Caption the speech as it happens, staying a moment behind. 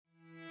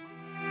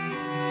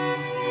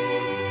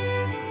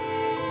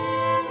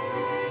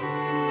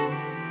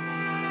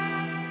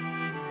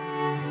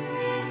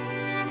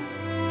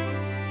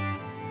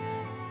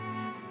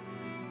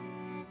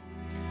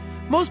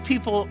Most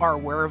people are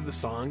aware of the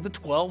song, The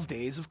 12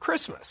 Days of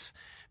Christmas.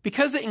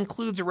 Because it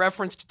includes a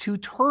reference to two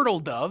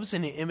turtle doves,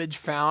 an image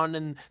found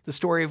in the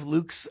story of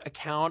Luke's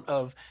account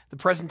of the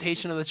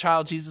presentation of the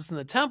child Jesus in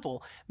the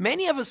temple,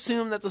 many have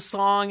assumed that the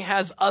song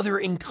has other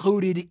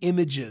encoded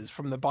images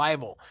from the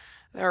Bible.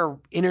 There are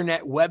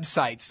internet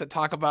websites that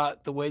talk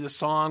about the way the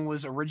song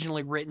was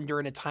originally written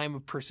during a time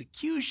of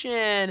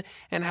persecution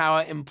and how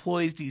it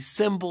employs these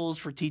symbols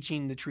for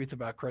teaching the truth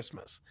about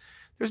Christmas.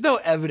 There's no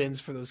evidence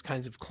for those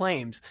kinds of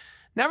claims.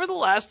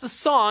 Nevertheless, the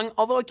song,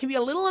 although it can be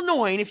a little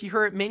annoying if you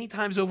hear it many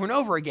times over and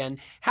over again,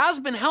 has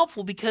been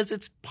helpful because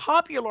it's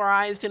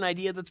popularized an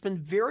idea that's been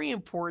very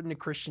important to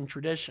Christian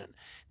tradition.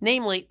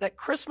 Namely, that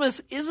Christmas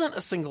isn't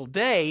a single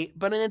day,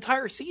 but an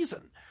entire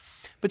season.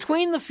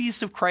 Between the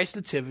Feast of Christ's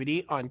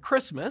Nativity on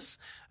Christmas,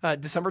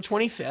 December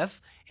 25th,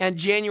 and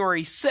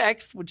January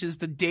 6th, which is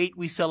the date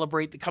we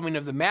celebrate the coming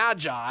of the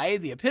Magi,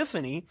 the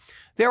Epiphany,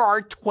 there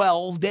are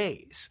 12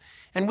 days.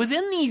 And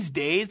within these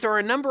days, there are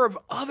a number of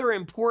other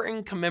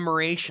important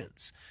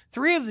commemorations.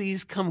 3 of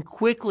these come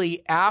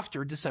quickly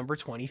after December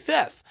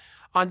 25th.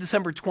 On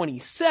December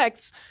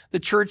 26th,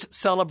 the church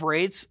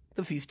celebrates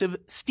the Feast of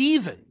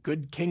Stephen.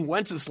 Good King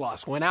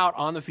Wenceslas went out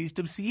on the Feast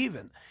of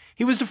Stephen.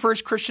 He was the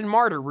first Christian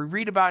martyr. We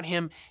read about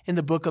him in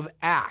the book of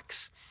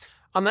Acts.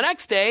 On the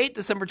next day,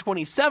 December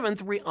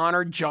 27th, we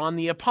honor John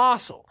the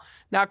Apostle.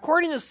 Now,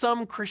 according to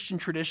some Christian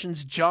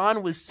traditions,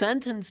 John was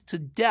sentenced to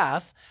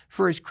death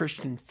for his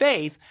Christian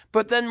faith,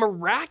 but then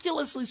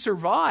miraculously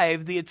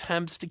survived the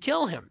attempts to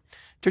kill him.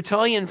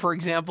 Tertullian, for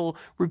example,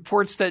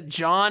 reports that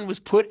John was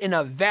put in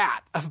a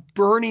vat of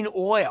burning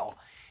oil,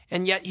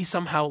 and yet he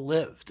somehow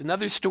lived.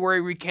 Another story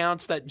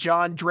recounts that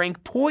John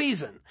drank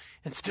poison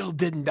and still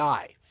didn't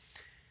die.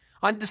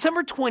 On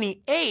December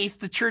 28th,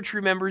 the church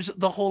remembers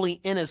the Holy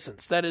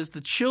Innocents, that is,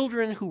 the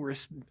children who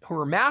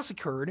were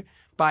massacred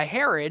by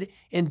Herod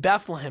in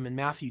Bethlehem in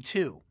Matthew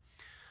 2.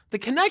 The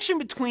connection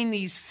between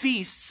these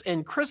feasts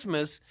and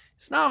Christmas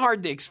is not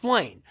hard to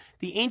explain.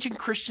 The ancient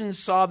Christians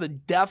saw the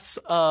deaths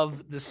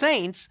of the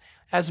saints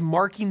as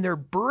marking their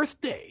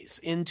birthdays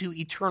into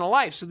eternal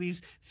life, so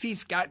these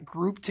feasts got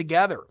grouped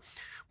together.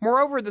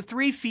 Moreover, the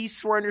 3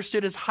 feasts were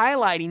understood as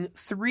highlighting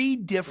 3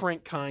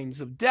 different kinds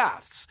of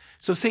deaths.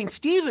 So St.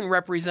 Stephen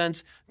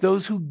represents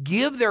those who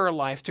give their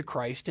life to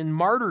Christ in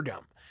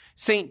martyrdom.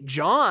 St.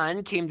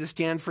 John came to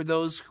stand for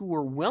those who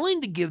were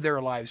willing to give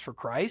their lives for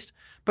Christ,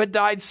 but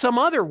died some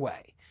other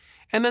way.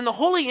 And then the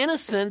Holy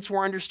Innocents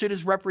were understood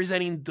as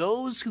representing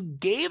those who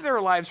gave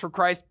their lives for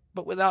Christ,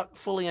 but without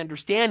fully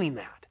understanding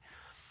that.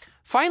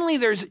 Finally,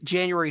 there's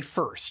January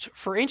 1st.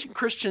 For ancient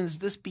Christians,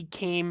 this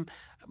became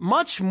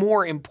much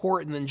more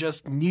important than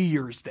just New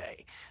Year's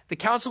Day. The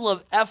Council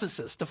of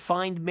Ephesus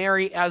defined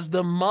Mary as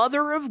the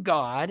Mother of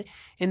God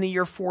in the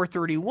year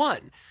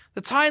 431.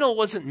 The title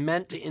wasn't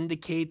meant to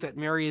indicate that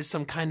Mary is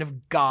some kind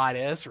of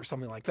goddess or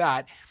something like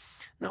that.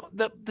 No,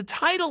 the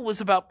title was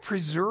about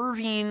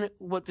preserving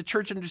what the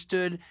church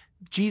understood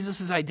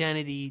Jesus'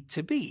 identity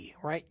to be,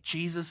 right?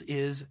 Jesus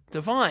is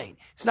divine.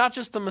 It's not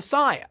just the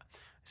Messiah.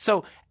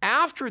 So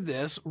after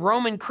this,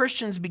 Roman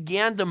Christians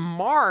began to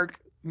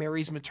mark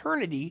Mary's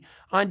maternity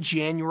on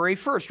January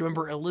 1st.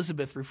 Remember,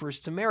 Elizabeth refers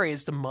to Mary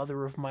as the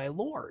mother of my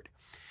Lord.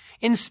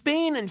 In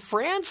Spain and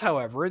France,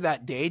 however,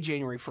 that day,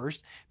 January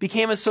 1st,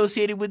 became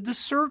associated with the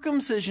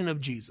circumcision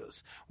of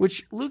Jesus,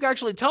 which Luke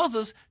actually tells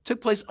us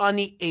took place on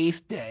the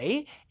 8th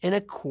day in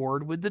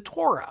accord with the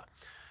Torah.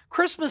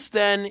 Christmas,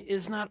 then,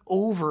 is not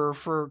over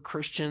for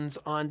Christians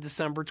on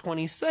December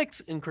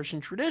 26th in Christian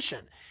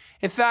tradition.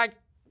 In fact,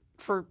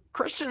 for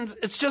Christians,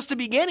 it's just a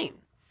beginning.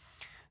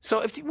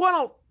 So if you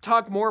want to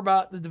talk more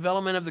about the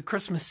development of the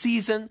Christmas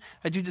season,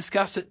 I do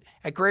discuss it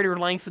at greater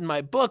length in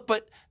my book,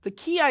 but the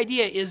key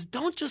idea is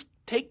don't just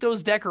take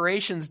those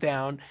decorations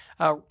down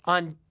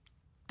on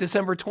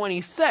December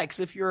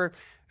 26th. If you're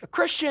a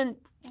Christian,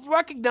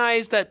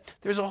 recognize that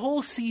there's a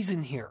whole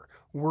season here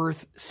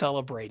worth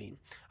celebrating.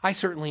 I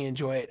certainly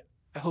enjoy it.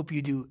 I hope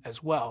you do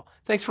as well.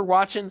 Thanks for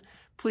watching.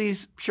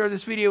 Please share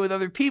this video with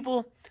other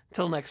people.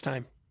 Until next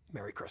time,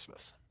 Merry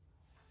Christmas.